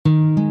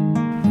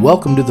and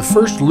welcome to the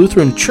First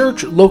Lutheran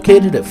Church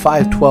located at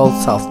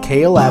 512 South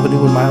Cale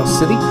Avenue in Miles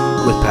City,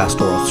 with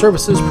pastoral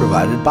services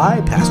provided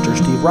by Pastor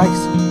Steve Rice.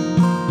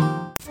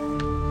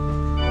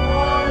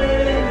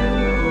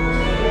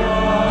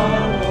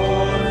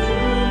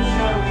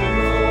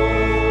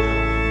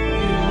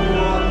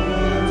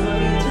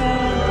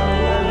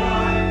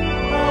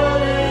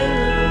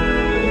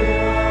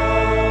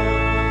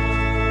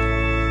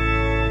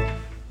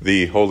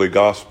 The Holy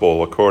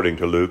Gospel according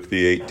to Luke,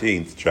 the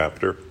 18th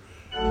chapter.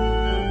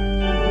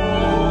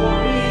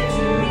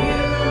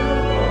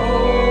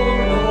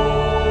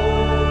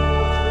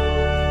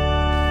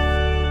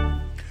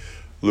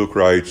 Luke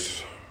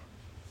writes,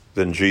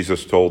 "Then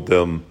Jesus told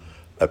them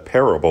a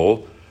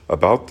parable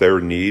about their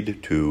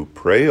need to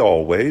pray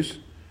always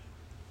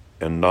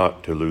and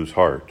not to lose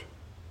heart.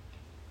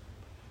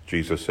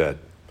 Jesus said,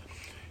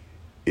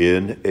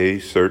 'In a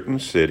certain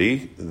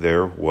city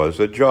there was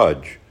a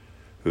judge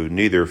who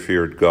neither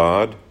feared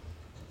God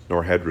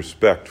nor had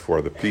respect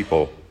for the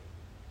people.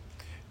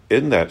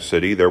 In that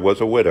city there was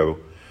a widow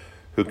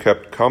who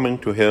kept coming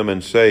to him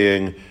and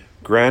saying,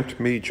 "Grant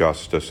me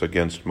justice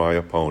against my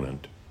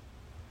opponent."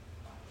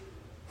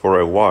 For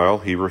a while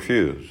he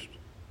refused,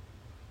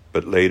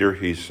 but later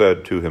he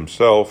said to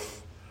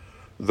himself,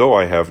 "Though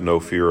I have no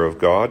fear of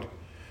God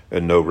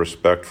and no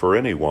respect for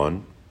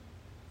anyone,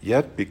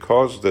 yet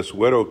because this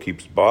widow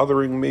keeps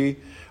bothering me,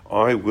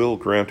 I will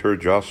grant her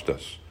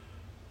justice,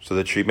 so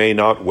that she may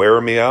not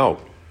wear me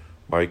out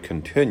by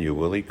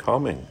continually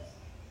coming."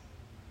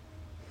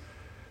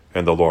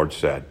 And the Lord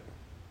said,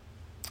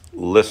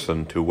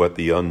 "Listen to what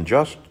the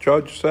unjust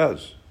judge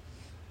says.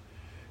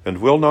 And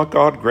will not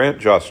God grant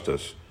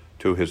justice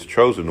to his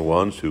chosen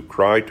ones who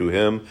cry to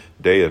him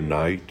day and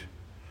night?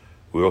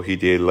 Will he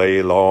delay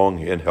long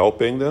in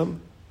helping them?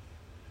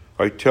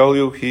 I tell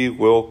you, he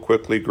will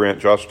quickly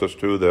grant justice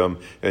to them.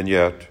 And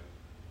yet,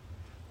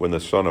 when the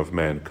Son of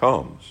Man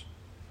comes,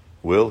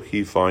 will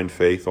he find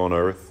faith on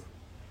earth?"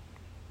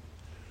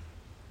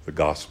 The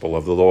Gospel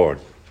of the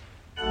Lord.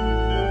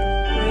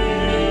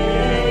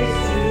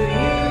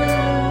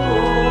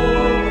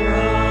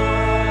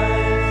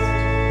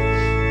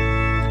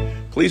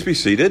 Please be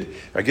seated.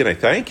 Again, I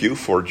thank you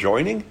for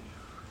joining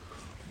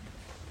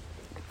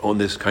on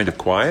this kind of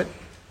quiet,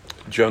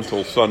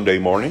 gentle Sunday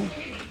morning.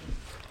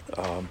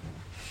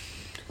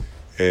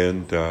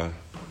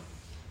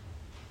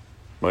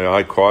 My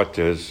eye caught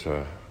as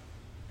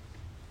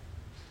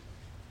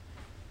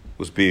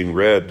was being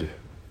read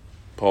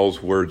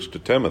Paul's words to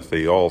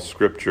Timothy, "All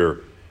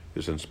Scripture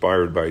is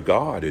inspired by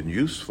God and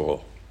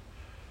useful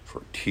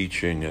for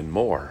teaching and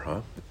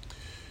more."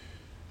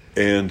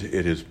 And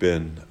it has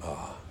been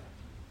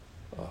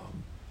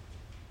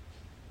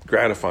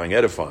gratifying,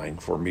 edifying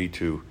for me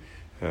to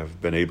have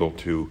been able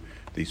to,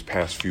 these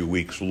past few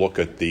weeks, look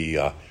at the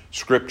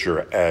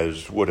Scripture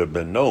as would have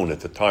been known at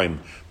the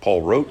time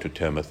Paul wrote to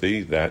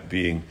Timothy, that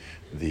being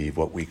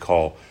what we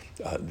call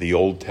the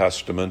Old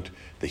Testament,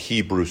 the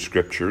Hebrew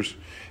Scriptures,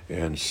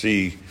 and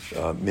see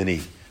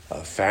many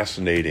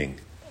fascinating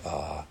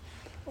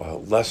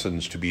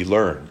lessons to be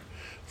learned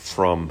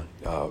from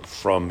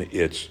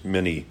its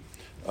many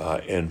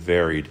and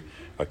varied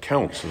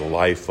accounts of the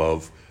life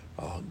of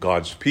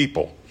God's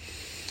people.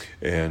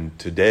 And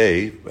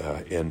today,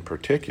 in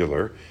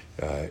particular,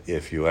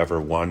 if you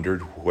ever wondered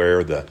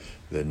where the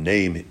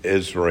name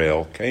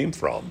Israel came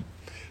from,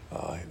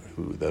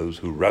 those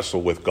who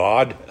wrestle with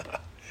God,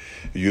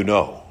 you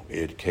know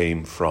it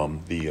came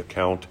from the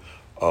account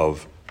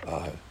of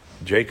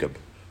Jacob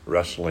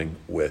wrestling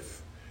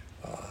with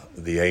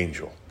the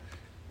angel.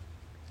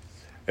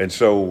 And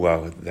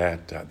so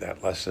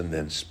that lesson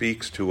then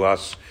speaks to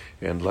us,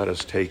 and let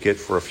us take it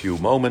for a few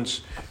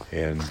moments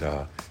and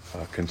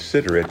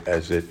consider it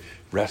as it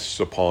rests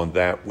upon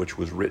that which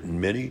was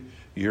written many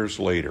years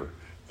later,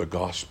 the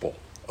gospel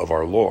of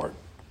our Lord.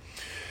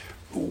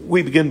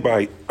 We begin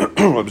by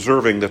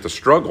observing that the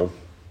struggle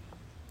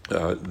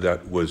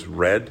that was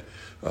read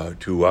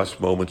to us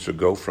moments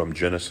ago from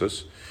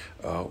Genesis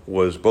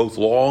was both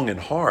long and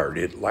hard.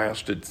 It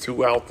lasted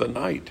throughout the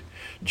night.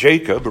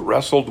 Jacob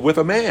wrestled with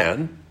a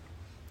man,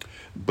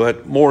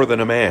 but more than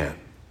a man.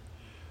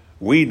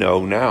 We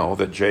know now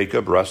that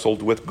Jacob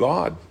wrestled with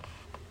God.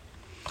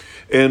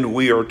 And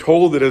we are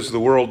told that as the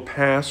world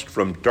passed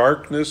from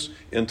darkness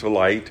into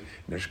light,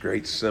 and there's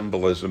great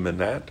symbolism in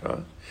that,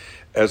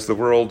 as the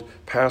world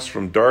passed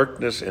from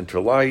darkness into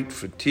light,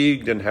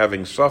 fatigued and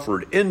having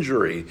suffered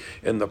injury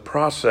in the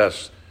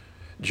process,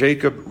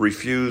 Jacob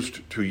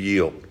refused to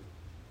yield.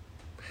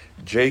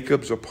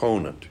 Jacob's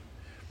opponent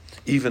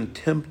even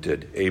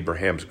tempted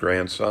Abraham's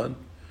grandson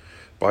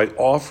by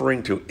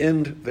offering to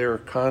end their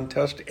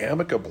contest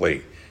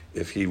amicably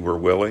if he were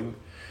willing.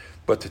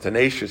 But the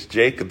tenacious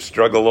Jacob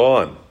struggled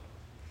on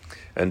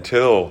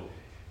until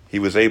he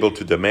was able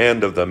to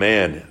demand of the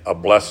man a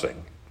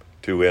blessing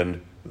to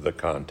end the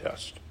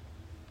contest.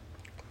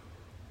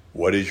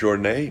 "What is your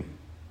name?"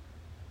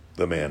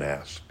 the man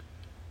asked.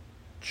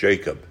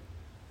 "Jacob,"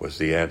 was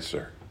the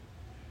answer.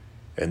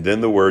 And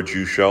then the words,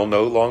 "You shall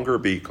no longer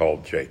be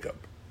called Jacob,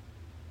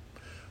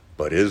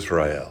 but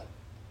Israel.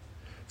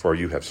 For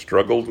you have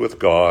struggled with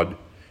God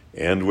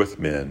and with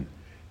men,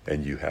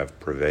 and you have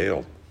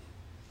prevailed.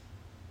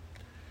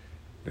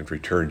 In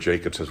return,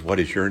 Jacob says, what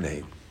is your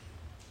name?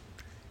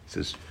 He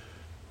says,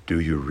 do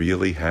you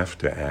really have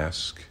to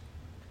ask?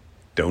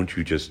 Don't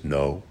you just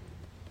know?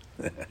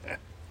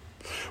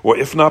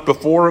 Well, if not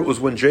before, it was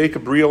when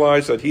Jacob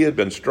realized that he had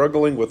been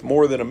struggling with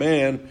more than a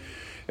man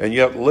and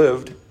yet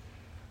lived,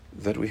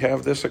 that we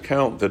have this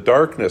account. The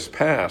darkness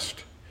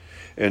passed,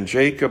 and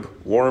Jacob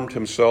warmed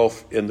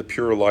himself in the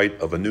pure light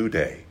of a new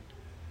day,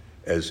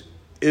 as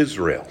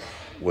Israel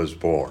was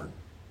born.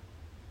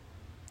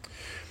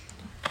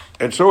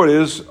 And so it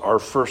is our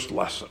first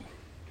lesson.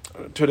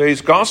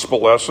 Today's gospel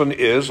lesson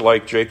is,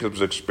 like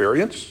Jacob's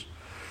experience,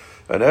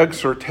 an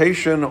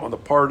exhortation on the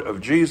part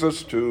of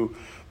Jesus to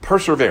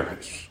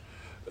perseverance,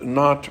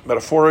 not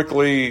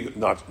metaphorically,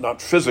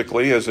 not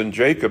physically, as in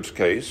Jacob's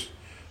case,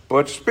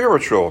 but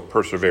spiritual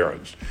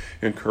perseverance,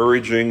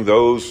 encouraging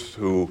those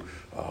who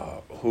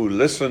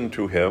listen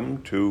to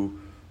him to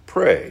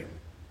pray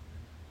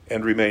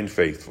and remain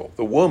faithful.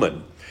 The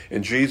woman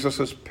in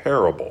Jesus'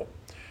 parable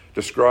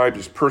described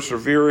as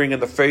persevering in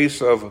the face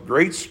of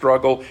great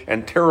struggle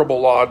and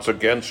terrible odds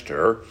against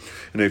her.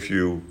 And if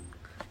you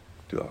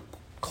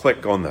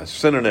click on the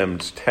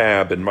synonyms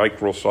tab in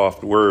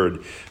Microsoft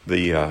Word,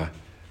 the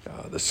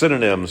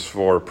synonyms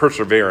for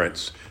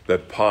perseverance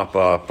that pop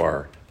up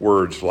are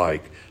words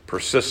like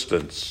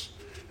persistence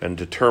and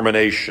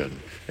determination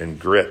and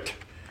grit,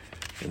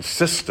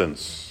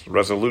 insistence,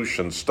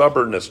 resolution,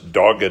 stubbornness,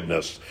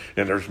 doggedness,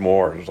 and there's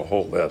more. There's a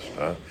whole list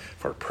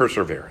for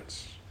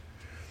perseverance.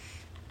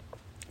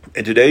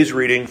 In today's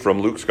reading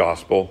from Luke's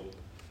Gospel,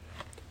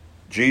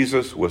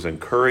 Jesus was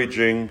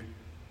encouraging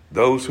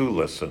those who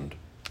listened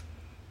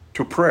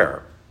to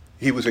prayer.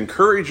 He was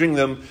encouraging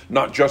them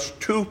not just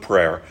to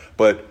prayer,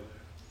 but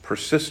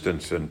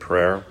persistence in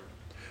prayer,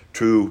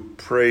 to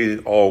pray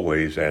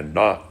always and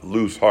not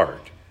lose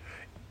heart,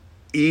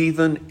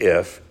 even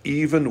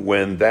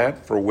when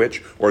that for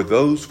which or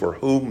those for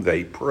whom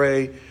they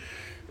pray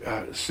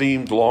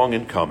seemed long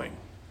in coming.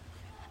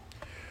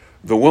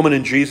 The woman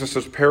in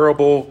Jesus'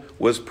 parable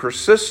was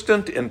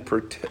persistent in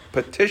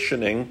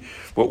petitioning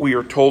what we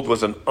are told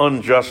was an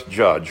unjust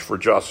judge for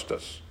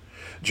justice.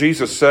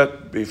 Jesus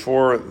set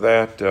forth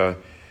that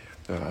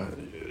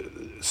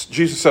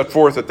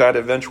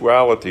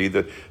eventuality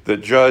that the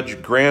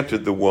judge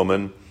granted the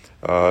woman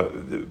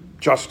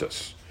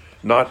justice,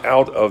 not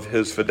out of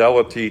his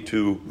fidelity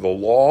to the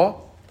law,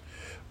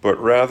 but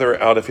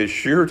rather out of his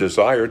sheer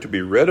desire to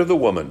be rid of the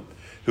woman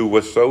who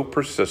was so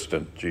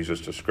persistent, Jesus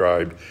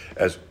described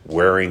as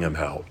wearing him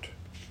out,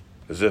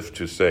 as if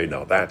to say,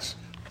 now that's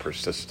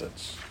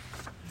persistence.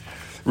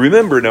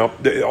 Remember now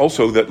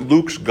also that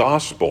Luke's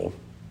gospel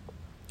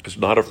is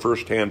not a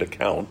first-hand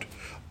account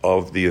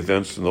of the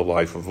events in the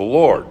life of the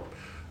Lord.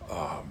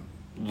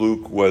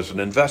 Luke was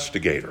an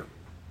investigator,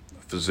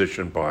 a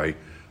physician by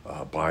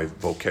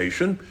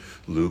vocation.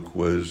 Luke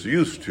was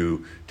used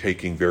to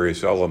taking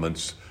various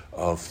elements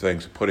of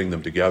things, putting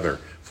them together,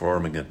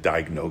 forming a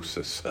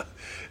diagnosis.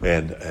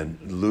 And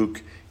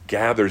Luke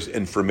gathers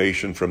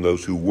information from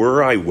those who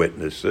were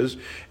eyewitnesses,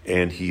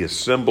 and he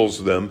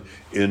assembles them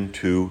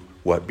into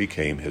what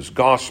became his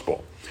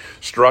gospel.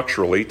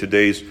 Structurally,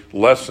 today's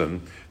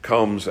lesson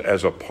comes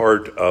as a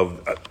part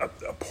of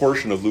a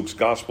portion of Luke's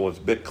gospel. It's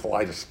a bit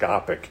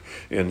kaleidoscopic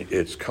in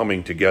its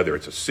coming together.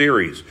 It's a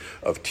series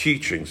of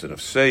teachings and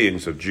of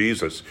sayings of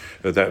Jesus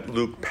that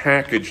Luke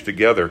packaged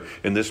together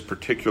in this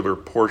particular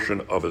portion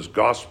of his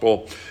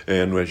gospel.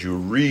 And as you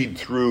read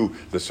through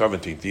the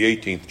 17th, the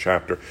 18th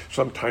chapter,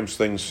 sometimes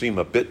things seem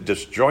a bit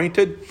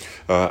disjointed,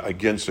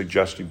 again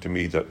suggesting to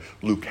me that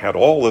Luke had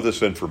all of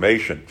this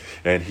information,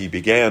 and he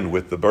began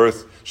with the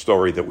birth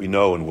story that we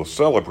know and will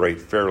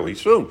celebrate fairly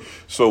soon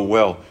so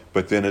well,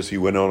 but then as he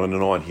went on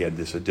and on, he had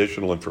this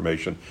additional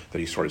information that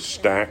he sort of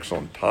stacks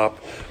on top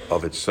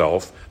of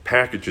itself,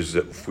 packages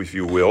it, if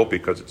you will,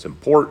 because it's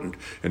important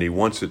and he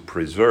wants it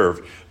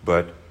preserved,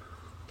 but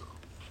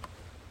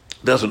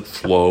doesn't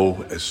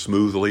flow as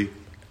smoothly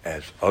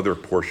as other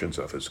portions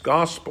of his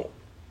gospel.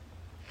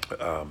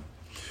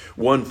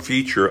 One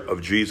feature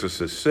of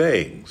Jesus'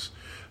 sayings,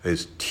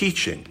 his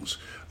teachings,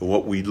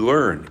 what we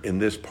learn in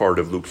this part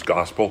of Luke's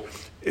gospel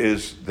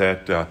is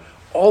that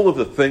all of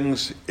the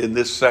things in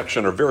this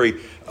section are very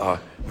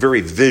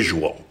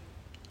visual,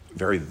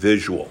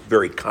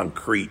 very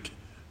concrete,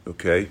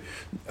 okay?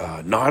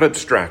 Not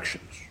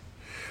abstractions.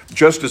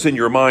 Just as in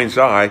your mind's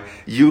eye,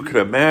 you could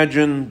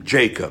imagine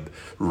Jacob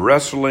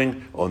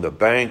wrestling on the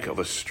bank of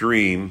a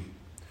stream.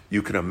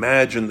 You can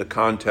imagine the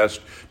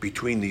contest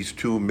between these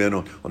two men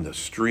on the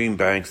stream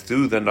bank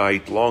through the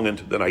night, long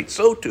into the night.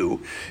 So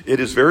too,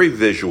 it is very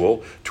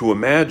visual to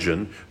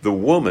imagine the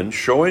woman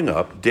showing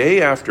up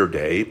day after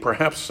day,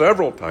 perhaps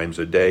several times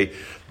a day,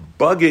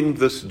 bugging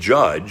this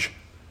judge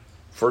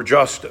for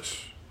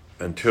justice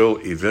until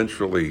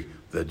eventually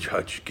the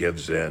judge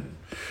gives in.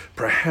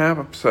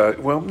 Perhaps,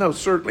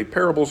 certainly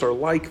parables are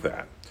like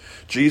that.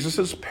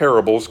 Jesus'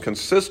 parables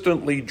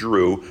consistently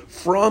drew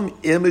from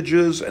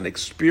images and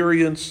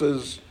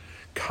experiences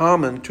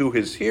common to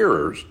his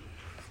hearers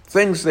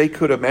things they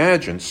could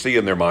imagine, see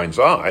in their mind's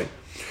eye,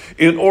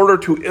 in order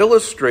to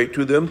illustrate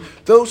to them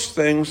those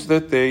things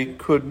that they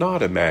could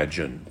not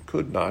imagine,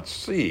 could not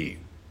see.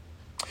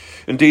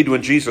 Indeed,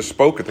 when Jesus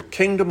spoke of the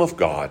kingdom of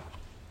God,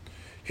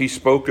 he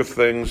spoke of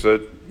things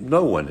that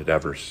no one had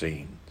ever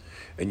seen.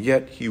 And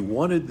yet he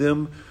wanted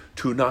them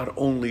to not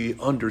only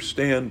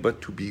understand,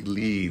 but to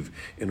believe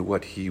in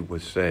what he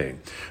was saying.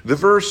 The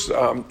verse,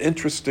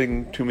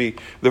 interesting to me,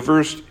 the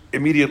verse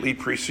immediately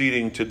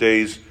preceding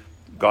today's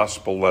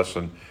gospel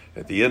lesson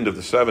at the end of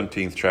the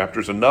 17th chapter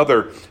is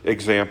another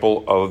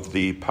example of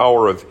the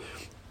power of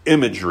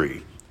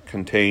imagery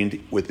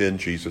contained within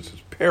Jesus'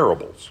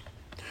 parables.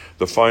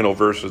 The final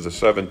verse of the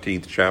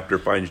 17th chapter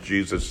finds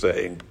Jesus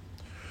saying,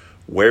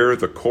 "Where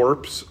the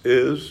corpse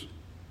is,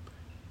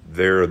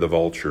 there the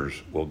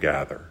vultures will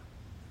gather."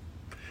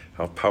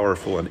 How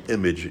powerful an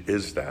image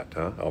is that,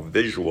 huh? How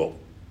visual.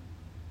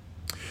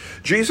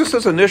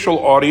 Jesus' initial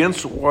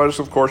audience was,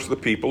 of course, the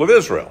people of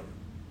Israel.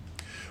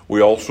 We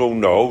also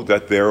know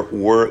that there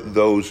were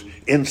those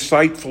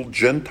insightful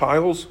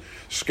Gentiles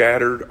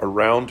scattered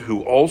around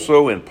who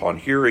also, upon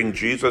hearing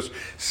Jesus,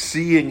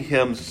 seeing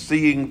him,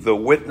 seeing the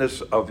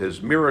witness of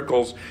his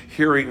miracles,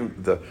 hearing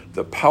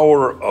the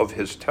power of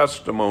his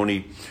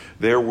testimony,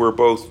 there were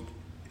both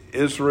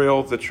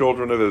Israel, the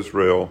children of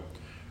Israel,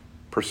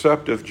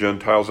 perceptive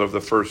Gentiles of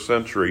the first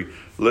century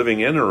living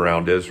in and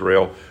around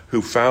Israel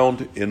who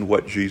found in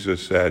what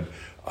Jesus said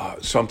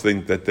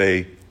something that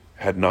they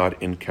had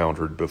not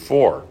encountered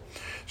before,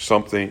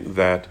 something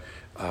that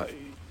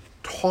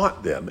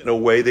taught them in a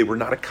way they were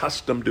not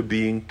accustomed to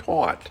being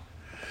taught.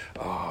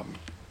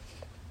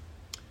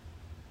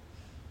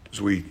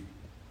 As we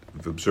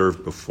have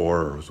observed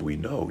before, or as we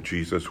know,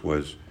 Jesus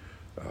was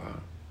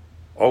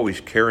always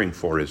caring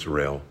for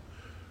Israel,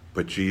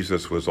 but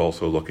Jesus was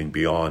also looking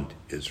beyond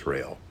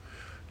Israel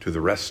to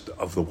the rest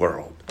of the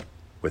world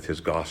with his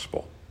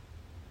gospel.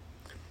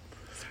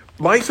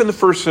 Life in the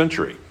first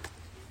century.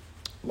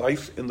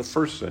 Life in the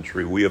first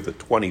century. We have the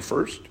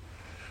 21st.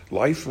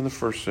 Life in the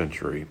first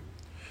century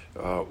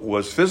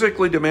was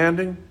physically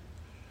demanding.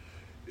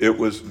 It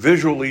was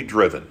visually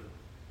driven.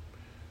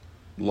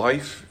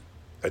 Life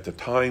at the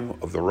time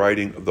of the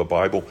writing of the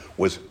Bible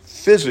was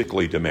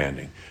physically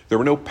demanding. There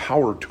were no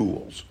power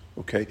tools.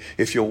 Okay?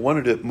 If you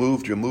wanted it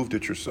moved, you moved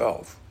it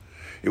yourself.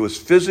 It was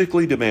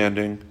physically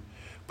demanding,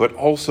 but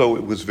also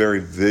it was very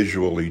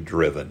visually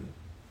driven.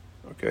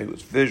 Okay? It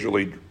was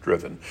visually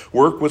driven.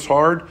 Work was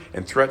hard,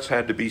 and threats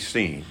had to be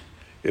seen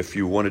if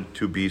you wanted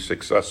to be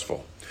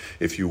successful,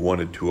 if you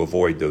wanted to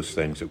avoid those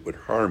things that would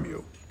harm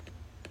you.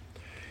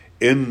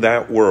 In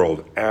that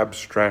world,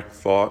 abstract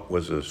thought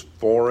was as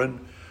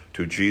foreign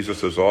to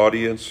Jesus'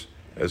 audience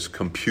as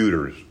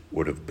computers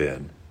would have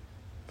been.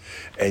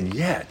 And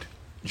yet,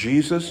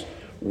 Jesus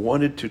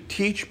wanted to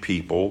teach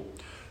people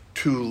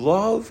to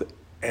love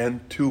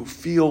and to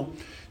feel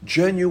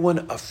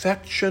genuine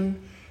affection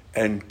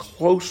and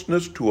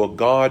closeness to a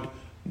God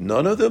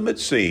none of them had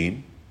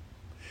seen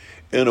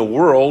in a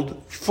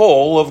world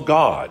full of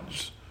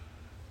gods.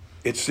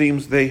 It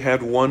seems they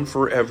had one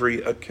for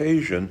every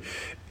occasion.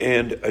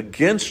 And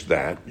against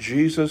that,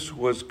 Jesus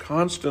was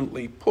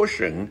constantly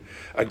pushing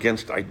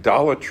against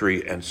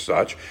idolatry and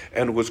such,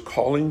 and was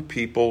calling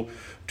people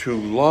to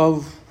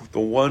love the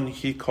one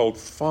he called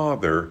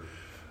Father,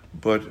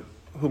 but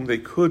whom they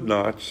could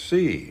not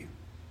see.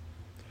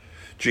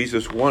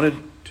 Jesus wanted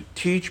to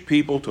teach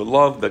people to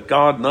love the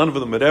God none of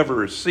them had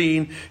ever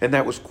seen, and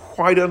that was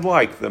quite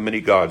unlike the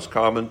many gods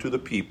common to the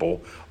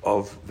people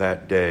of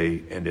that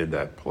day and in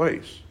that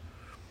place.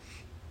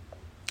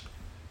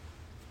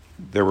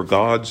 There were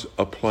gods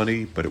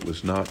aplenty, but it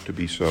was not to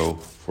be so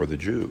for the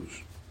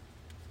Jews.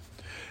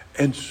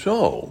 And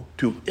so,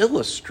 to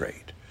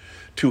illustrate,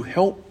 to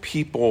help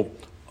people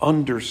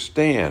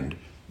understand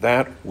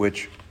that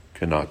which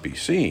cannot be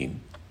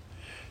seen,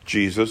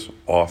 Jesus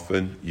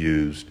often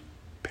used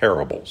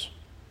parables.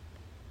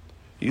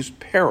 He used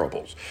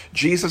parables.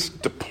 Jesus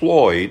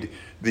deployed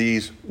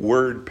these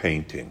word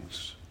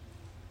paintings.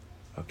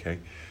 Okay?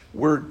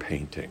 Word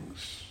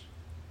paintings.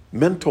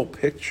 Mental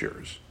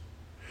pictures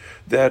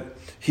that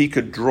he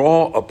could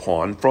draw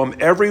upon from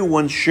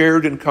everyone's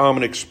shared and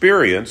common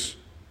experience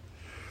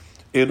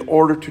in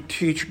order to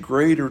teach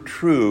greater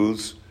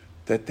truths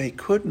that they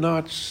could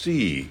not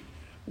see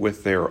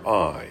with their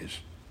eyes,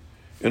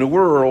 in a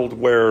world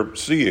where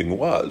seeing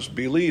was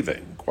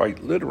believing,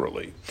 quite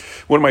literally.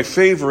 One of my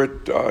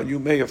favorite, you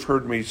may have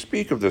heard me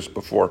speak of this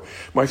before,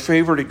 my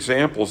favorite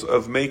examples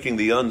of making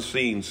the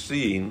unseen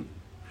seen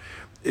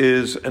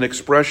is an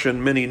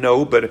expression many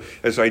know, but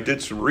as I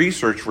did some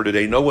research for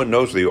today, no one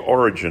knows the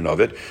origin of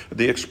it.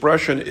 The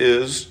expression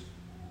is,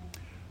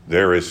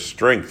 there is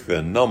strength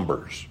in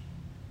numbers.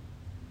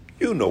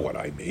 You know what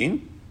I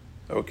mean.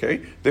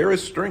 Okay? There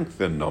is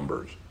strength in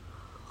numbers.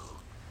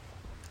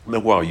 Now,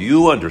 while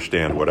you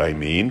understand what I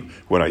mean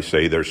when I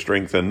say there's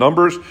strength in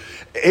numbers,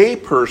 a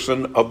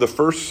person of the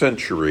first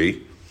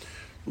century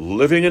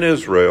living in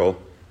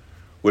Israel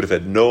would have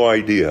had no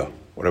idea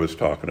what I was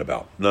talking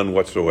about. None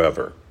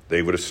whatsoever.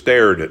 They would have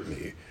stared at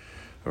me.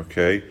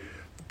 Okay?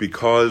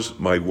 because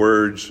my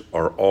words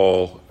are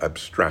all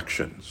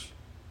abstractions.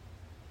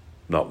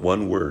 Not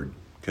one word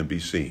can be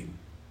seen.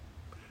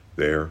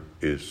 There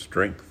is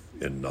strength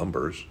in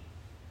numbers.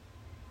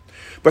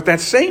 But that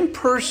same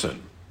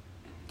person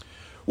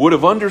would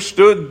have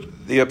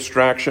understood the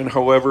abstraction,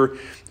 however,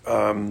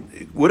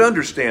 would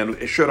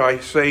understand, should I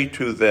say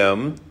to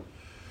them,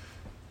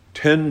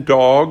 10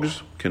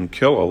 dogs can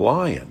kill a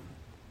lion.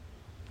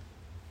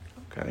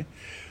 Okay?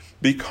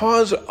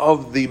 Because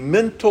of the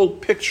mental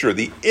picture,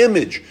 the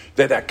image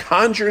that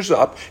conjures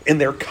up in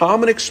their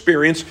common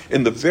experience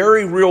in the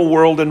very real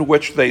world in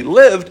which they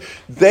lived,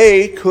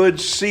 they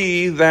could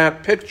see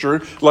that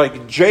picture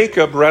like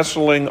Jacob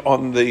wrestling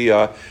on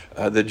the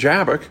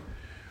Jabbok.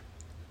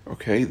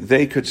 Okay,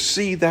 they could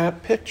see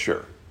that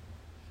picture.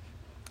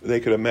 They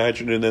could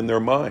imagine it in their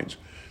minds.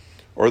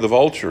 Or the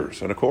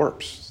vultures and a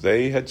corpse.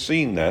 They had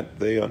seen that.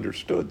 They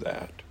understood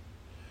that.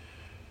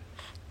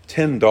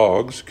 10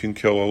 dogs can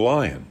kill a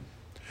lion.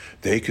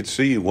 They could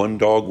see 1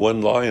 dog,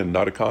 1 lion,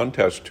 not a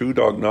contest. 2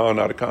 dog, no,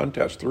 not a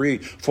contest. 3,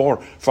 4,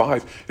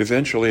 5.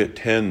 Eventually at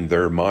 10,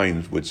 their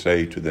minds would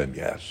say to them,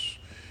 yes,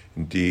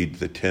 indeed,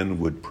 the 10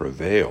 would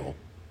prevail.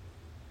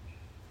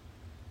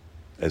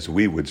 As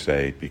we would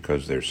say,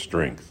 because there's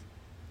strength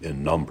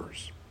in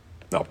numbers.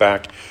 Now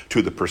back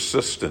to the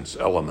persistence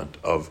element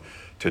of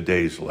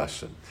today's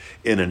lesson.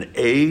 In an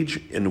age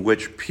in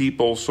which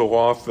people so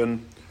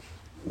often,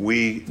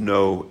 we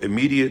know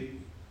immediate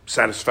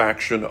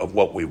satisfaction of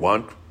what we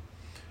want,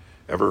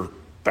 ever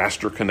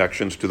faster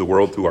connections to the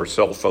world through our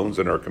cell phones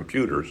and our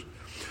computers,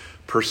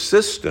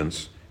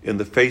 persistence in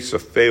the face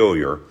of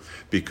failure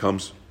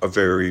becomes a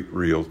very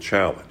real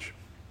challenge.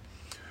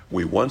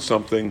 We want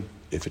something.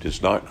 If it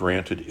is not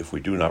granted, if we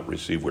do not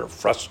receive, we're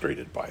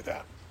frustrated by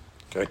that.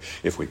 Okay?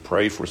 If we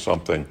pray for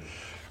something,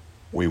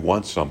 we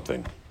want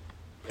something,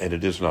 and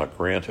it is not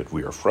granted,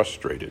 we are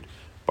frustrated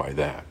by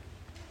that.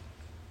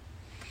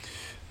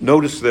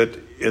 Notice that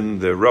in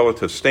the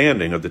relative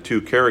standing of the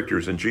two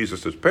characters in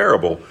Jesus'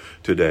 parable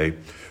today,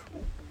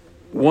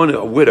 one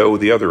a widow,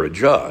 the other a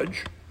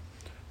judge.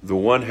 The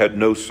one had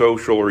no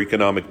social or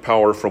economic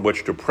power from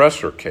which to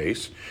press her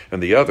case,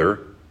 and the other,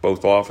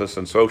 both office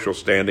and social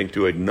standing,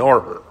 to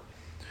ignore her.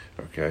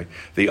 Okay?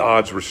 The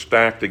odds were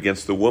stacked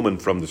against the woman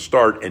from the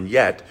start, and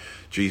yet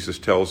Jesus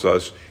tells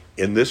us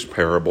in this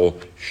parable,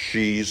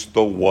 she's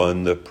the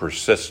one that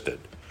persisted.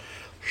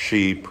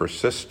 She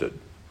persisted.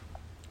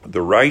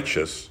 The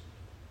righteous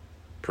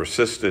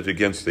persisted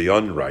against the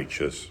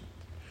unrighteous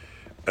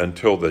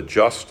until the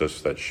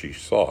justice that she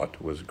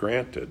sought was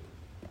granted.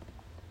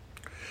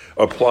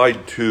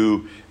 Applied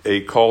to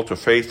a call to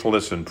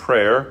faithfulness in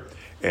prayer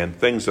and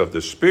things of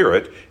the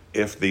Spirit,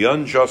 if the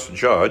unjust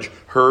judge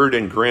heard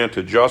and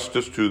granted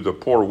justice to the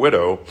poor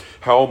widow,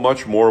 how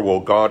much more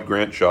will God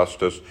grant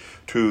justice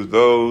to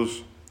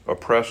those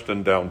oppressed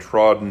and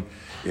downtrodden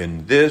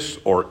in this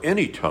or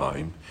any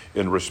time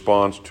in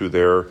response to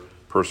their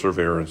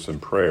perseverance in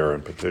prayer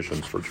and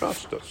petitions for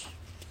justice?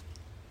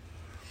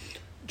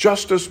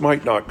 Justice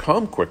might not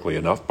come quickly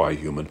enough by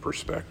human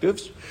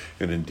perspectives,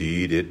 and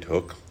indeed it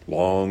took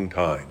long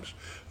times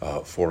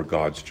for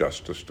God's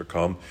justice to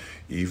come,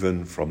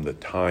 even from the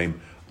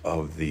time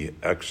of the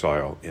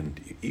exile in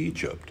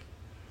Egypt.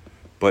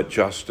 But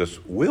justice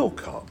will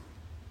come.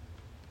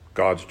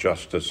 God's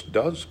justice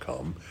does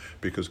come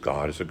because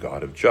God is a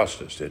God of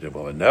justice. It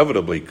will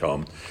inevitably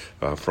come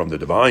from the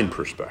divine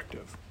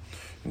perspective.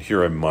 And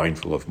here I'm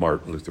mindful of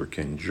Martin Luther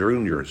King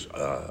Jr.'s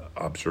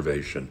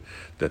observation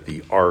that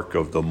the arc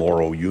of the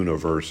moral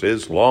universe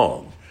is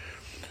long.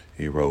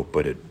 He wrote,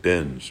 but it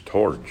bends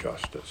toward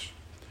justice.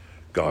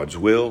 God's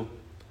will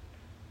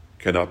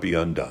cannot be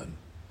undone,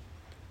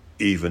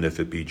 even if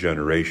it be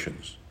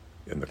generations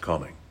in the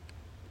coming.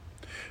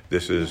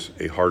 This is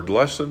a hard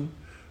lesson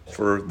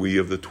for we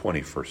of the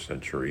 21st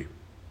century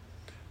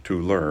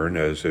to learn,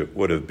 as it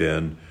would have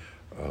been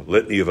a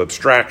litany of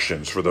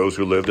abstractions for those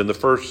who lived in the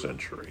first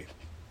century.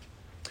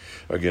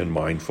 Again,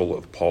 mindful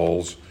of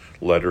Paul's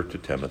letter to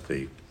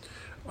Timothy,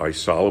 I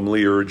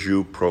solemnly urge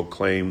you,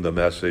 proclaim the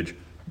message,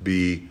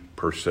 be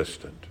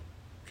persistent.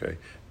 Okay?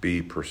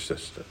 Be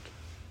persistent.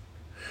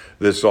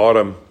 This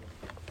autumn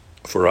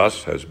for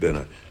us has been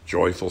a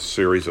joyful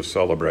series of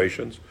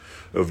celebrations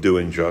of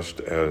doing just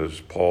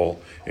as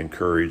Paul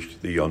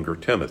encouraged the younger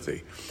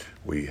Timothy.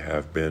 We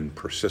have been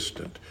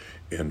persistent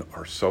in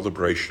our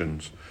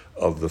celebrations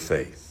of the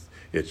faith,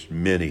 its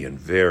many and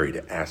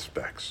varied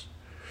aspects.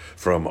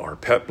 From our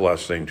pet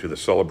blessing to the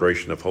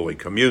celebration of Holy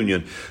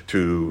Communion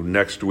to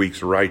next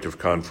week's rite of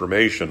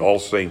confirmation, All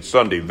Saints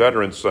Sunday,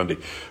 Veterans Sunday,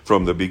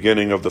 from the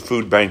beginning of the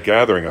food bank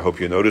gathering, I hope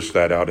you noticed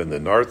that out in the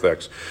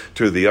narthex,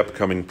 to the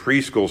upcoming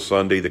preschool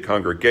Sunday, the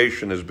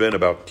congregation has been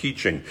about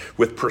teaching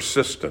with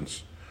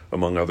persistence,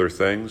 among other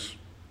things,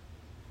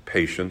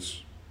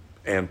 patience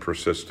and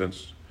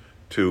persistence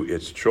to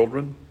its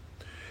children,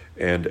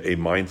 and a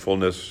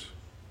mindfulness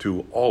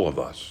to all of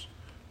us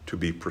to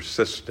be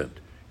persistent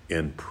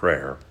in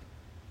prayer.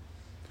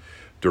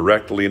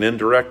 Directly and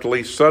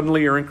indirectly,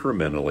 suddenly or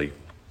incrementally,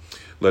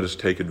 let us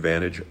take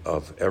advantage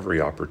of every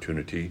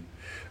opportunity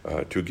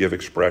to give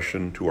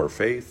expression to our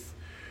faith,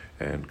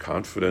 and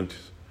confident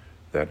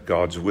that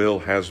God's will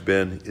has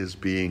been, is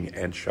being,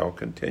 and shall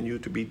continue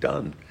to be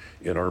done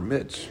in our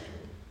midst.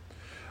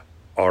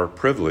 Our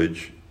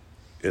privilege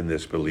in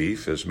this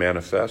belief is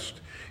manifest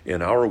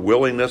in our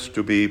willingness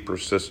to be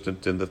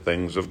persistent in the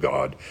things of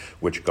God,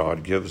 which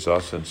God gives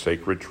us in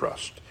sacred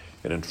trust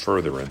and in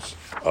furtherance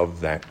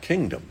of that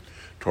kingdom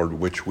toward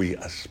which we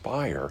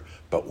aspire,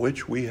 but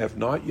which we have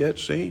not yet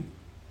seen.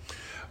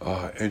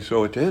 And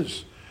so it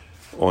is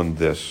on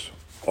this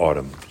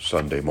autumn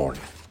Sunday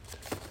morning.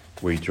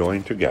 We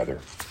join together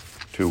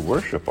to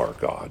worship our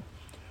God,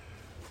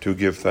 to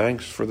give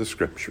thanks for the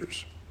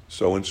Scriptures,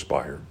 so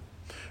inspired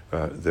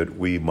that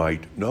we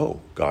might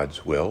know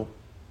God's will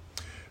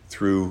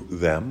through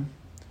them,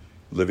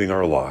 living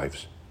our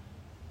lives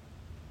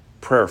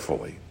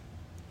prayerfully,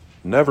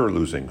 never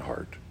losing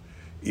heart,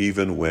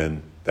 even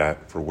when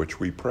that for which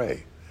we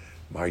pray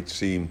might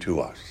seem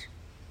to us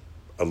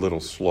a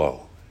little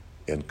slow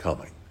in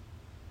coming.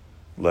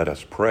 Let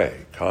us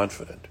pray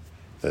confident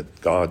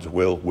that God's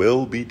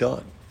will be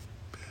done,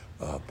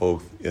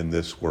 both in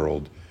this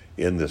world,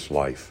 in this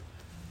life,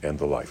 and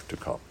the life to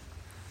come.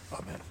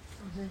 Amen.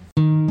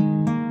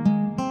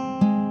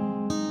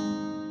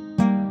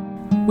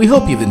 We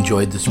hope you've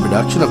enjoyed this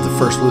production of the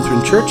First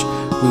Lutheran Church.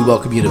 We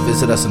welcome you to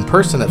visit us in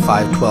person at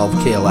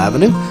 512 Kale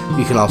Avenue.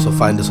 You can also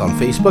find us on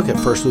Facebook at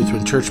First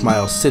Lutheran Church,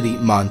 Miles City,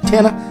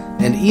 Montana,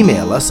 and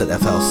email us at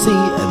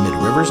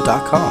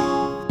flc@midrivers.com.